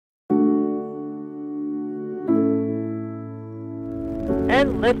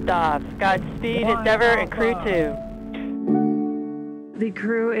And liftoff. Godspeed, Endeavour and Crew-2. The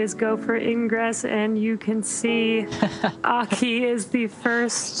crew is go for ingress, and you can see Aki is the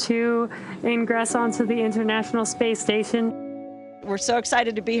first to ingress onto the International Space Station. We're so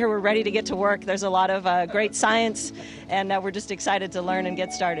excited to be here. We're ready to get to work. There's a lot of great science, and we're just excited to learn and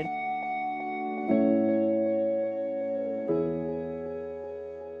get started.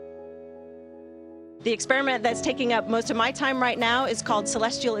 The experiment that's taking up most of my time right now is called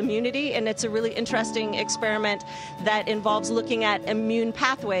Celestial Immunity, and it's a really interesting experiment that involves looking at immune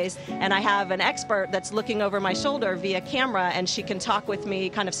pathways. And I have an expert that's looking over my shoulder via camera, and she can talk with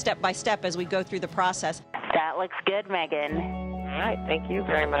me kind of step by step as we go through the process. That looks good, Megan. All right, thank you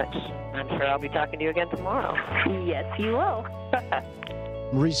very much. I'm sure I'll be talking to you again tomorrow. Yes, you will.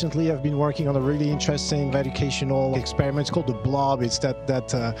 Recently, I've been working on a really interesting educational experiment. It's called the blob. It's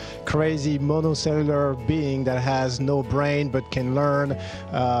that crazy monocellular being that has no brain but can learn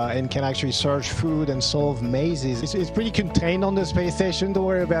and can actually search food and solve mazes. It's pretty contained on the space station. Don't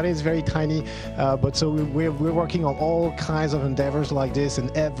worry about it. It's very tiny. But so we're working on all kinds of endeavors like this,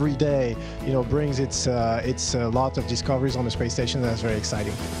 and every day, brings its lot of discoveries on the space station. That's very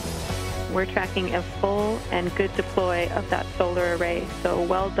exciting. We're tracking a full and good deploy of that solar array. So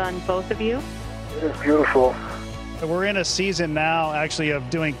well done, both of you. It's beautiful. We're in a season now, actually, of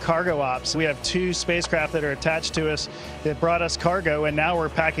doing cargo ops. We have 2 spacecraft that are attached to us that brought us cargo, and now we're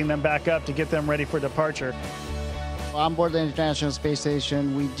packing them back up to get them ready for departure. On board the International Space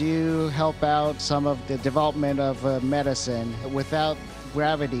Station, we do help out some of the development of medicine. Without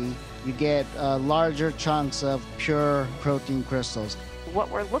gravity, you get larger chunks of pure protein crystals. What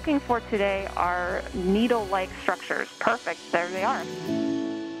we're looking for today are needle-like structures. Perfect, there they are.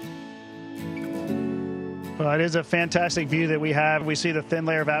 Well, it is a fantastic view that we have. We see the thin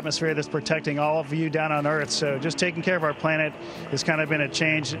layer of atmosphere that's protecting all of you down on Earth. So just taking care of our planet has kind of been a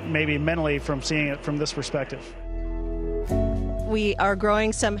change, maybe mentally, from seeing it from this perspective. We are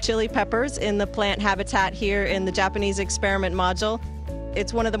growing some chili peppers in the plant habitat here in the Japanese experiment module.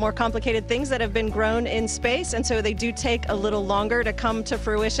 It's one of the more complicated things that have been grown in space, and so they do take a little longer to come to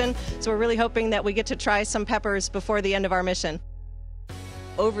fruition. So we're really hoping that we get to try some peppers before the end of our mission.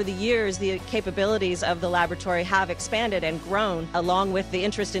 Over the years, the capabilities of the laboratory have expanded and grown, along with the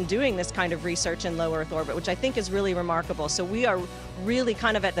interest in doing this kind of research in low Earth orbit, which I think is really remarkable. So we are really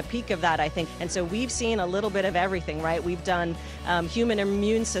kind of at the peak of that, I think. And so we've seen a little bit of everything, right? We've done human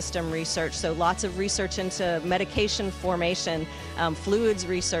immune system research, so lots of research into medication formation, fluids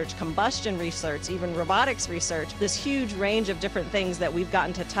research, combustion research, even robotics research. This huge range of different things that we've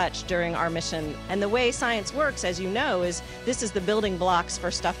gotten to touch during our mission. And the way science works, as you know, is this is the building blocks for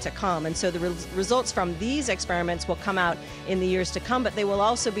stuff to come. And so the results from these experiments will come out in the years to come, but they will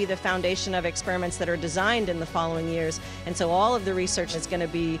also be the foundation of experiments that are designed in the following years. And so all of the research is going to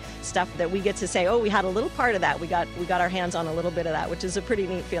be stuff that we get to say, oh, we had a little part of that. We got our hands on a little bit of that, which is a pretty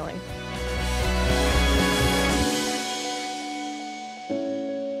neat feeling.